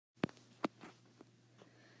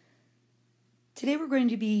Today we're going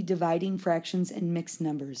to be dividing fractions and mixed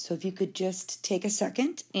numbers. So if you could just take a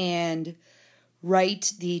second and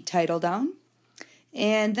write the title down.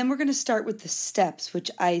 And then we're going to start with the steps, which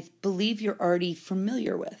I believe you're already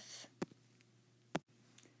familiar with.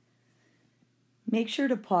 Make sure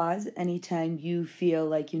to pause anytime you feel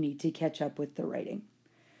like you need to catch up with the writing.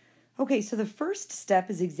 Okay, so the first step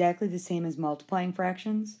is exactly the same as multiplying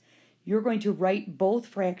fractions. You're going to write both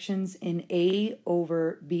fractions in A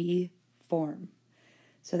over B form.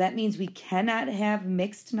 So that means we cannot have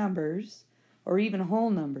mixed numbers or even whole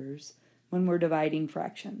numbers when we're dividing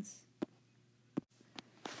fractions.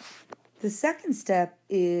 The second step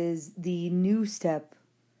is the new step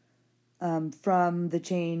from the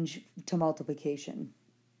change to multiplication.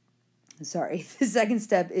 Sorry, the second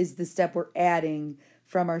step is the step we're adding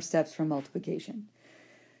from our steps from multiplication.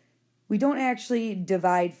 We don't actually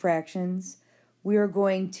divide fractions. We are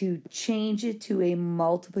going to change it to a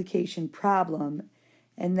multiplication problem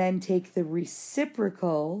and then take the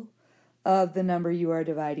reciprocal of the number you are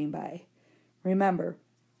dividing by. Remember,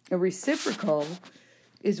 a reciprocal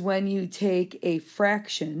is when you take a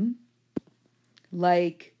fraction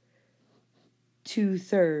like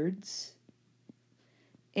 2/3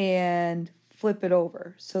 and flip it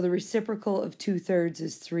over. So the reciprocal of 2/3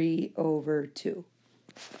 is 3 over 2.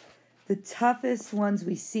 The toughest ones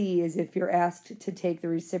we see is if you're asked to take the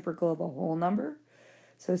reciprocal of a whole number.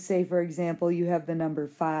 So say, for example, you have the number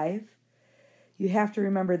 5. You have to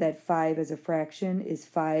remember that 5 as a fraction is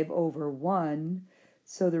 5 over 1.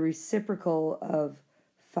 So the reciprocal of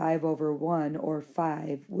 5 over 1, or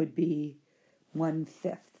 5, would be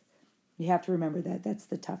 1/5. You have to remember that. That's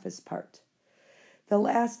the toughest part. The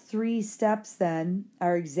last 3 steps, then,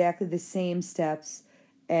 are exactly the same steps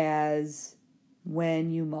as when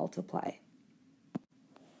you multiply.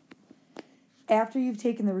 After you've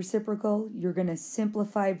taken the reciprocal, you're going to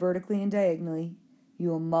simplify vertically and diagonally. You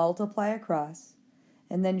will multiply across,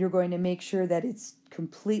 and then you're going to make sure that it's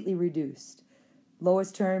completely reduced.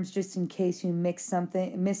 Lowest terms, just in case you missed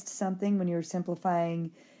something when you were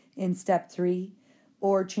simplifying in step 3,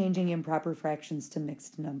 or changing improper fractions to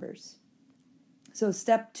mixed numbers. So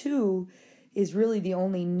step 2 is really the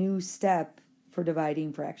only new step for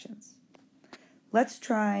dividing fractions. Let's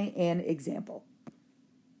try an example.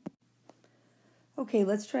 Okay,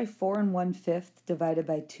 let's try 4 1/5 divided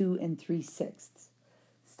by 2 3/6.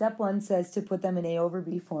 Step 1 says to put them in A over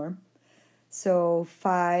B form. So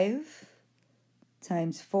 5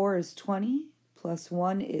 times 4 is 20, plus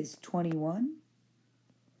 1 is 21.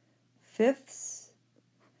 Fifths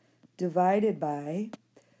divided by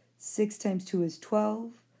 6 times 2 is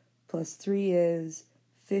 12, plus 3 is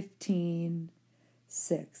 15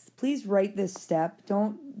 sixths. Please write this step.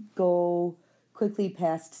 Don't go quickly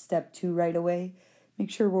past step 2 right away. Make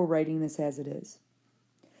sure we're writing this as it is.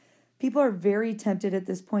 People are very tempted at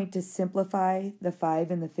this point to simplify the 5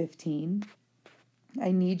 and the 15.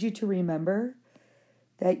 I need you to remember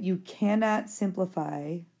that you cannot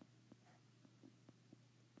simplify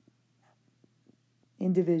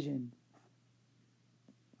in division.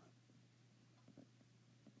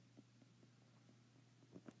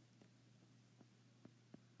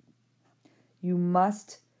 You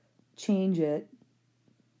must change it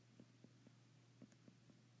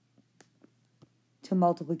to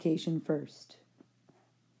multiplication first.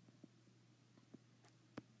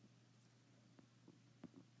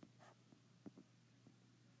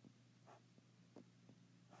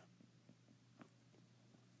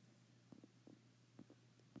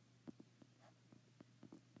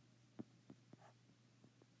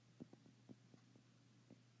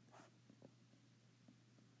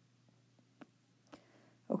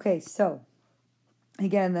 Okay, so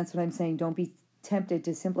again, that's what I'm saying. Don't be tempted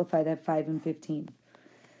to simplify that 5 and 15.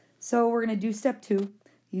 So we're going to do step 2.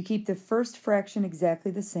 You keep the first fraction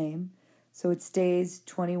exactly the same, so it stays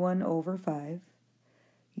 21 over 5.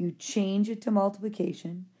 You change it to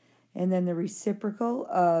multiplication, and then the reciprocal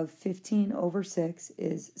of 15 over 6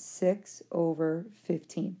 is 6 over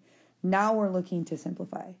 15. Now we're looking to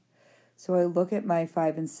simplify. So I look at my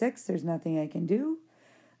 5 and 6. There's nothing I can do.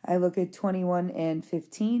 I look at 21 and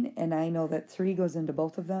 15, and I know that 3 goes into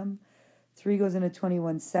both of them. 3 goes into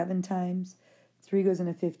 21 7 times. 3 goes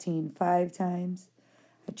into 15 5 times.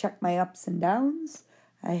 I check my ups and downs.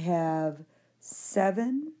 I have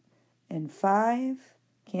 7 and 5.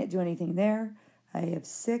 Can't do anything there. I have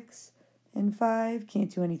 6 and 5. Can't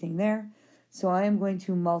do anything there. So I am going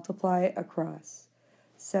to multiply across.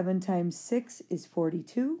 7 times 6 is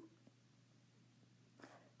 42.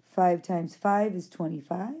 5 times 5 is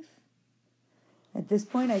 25. At this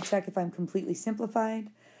point, I check if I'm completely simplified.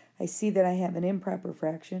 I see that I have an improper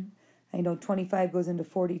fraction. I know 25 goes into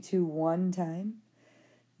 42 one time.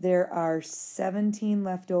 There are 17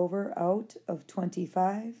 left over out of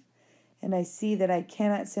 25. And I see that I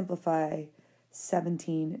cannot simplify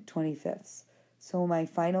 17 25ths. So my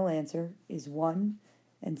final answer is 1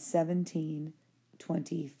 and 17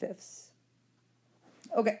 25ths.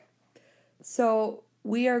 Okay, so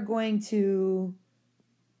we are going to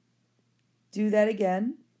do that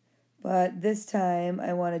again, but this time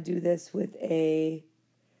I want to do this with a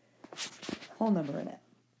whole number in it.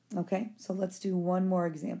 Okay, so let's do one more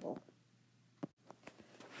example.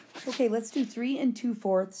 Okay, let's do 3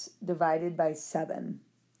 2/4 divided by 7.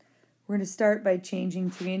 We're going to start by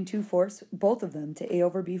changing 3 2/4, both of them, to a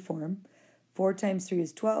over b form. 4 times 3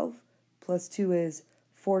 is 12, plus 2 is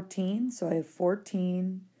 14, so I have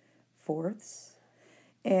 14 fourths.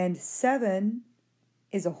 And 7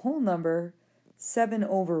 is a whole number. 7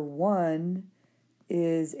 over 1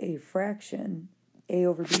 is a fraction, a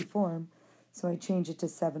over b form, so I change it to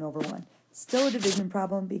 7 over 1. Still a division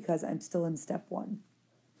problem because I'm still in step 1.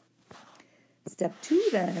 Step 2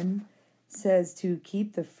 then says to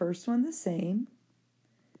keep the first one the same,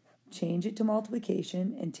 change it to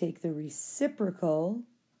multiplication, and take the reciprocal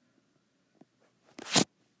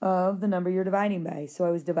of the number you're dividing by. So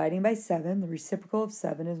I was dividing by 7. The reciprocal of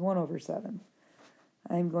 7 is 1 over 7.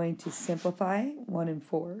 I'm going to simplify 1 and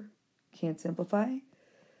 4. Can't simplify.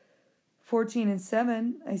 14 and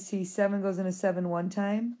 7, I see 7 goes into 7 one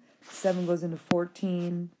time. 7 goes into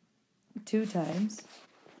 14 two times.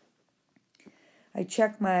 I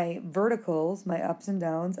check my verticals, my ups and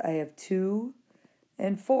downs. I have 2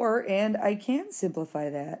 and 4, and I can simplify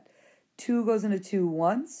that. 2 goes into 2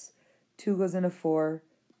 once. 2 goes into 4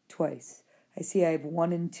 twice. I see I have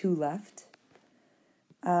 1 and 2 left,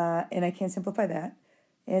 and I can't simplify that.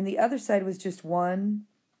 And the other side was just 1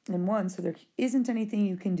 and 1, so there isn't anything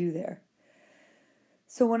you can do there.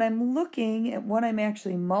 So when I'm looking at what I'm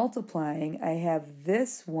actually multiplying, I have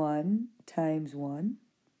this 1 times 1,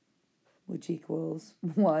 which equals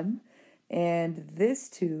 1, and this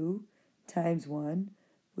 2 times 1,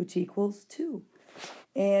 which equals 2.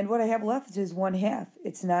 And what I have left is 1/2.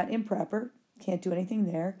 It's not improper, can't do anything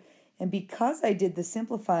there. And because I did the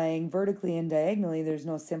simplifying vertically and diagonally, there's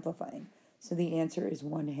no simplifying. So the answer is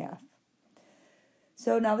 1/2.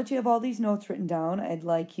 So now that you have all these notes written down, I'd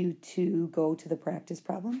like you to go to the practice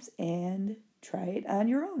problems and try it on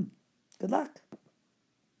your own. Good luck.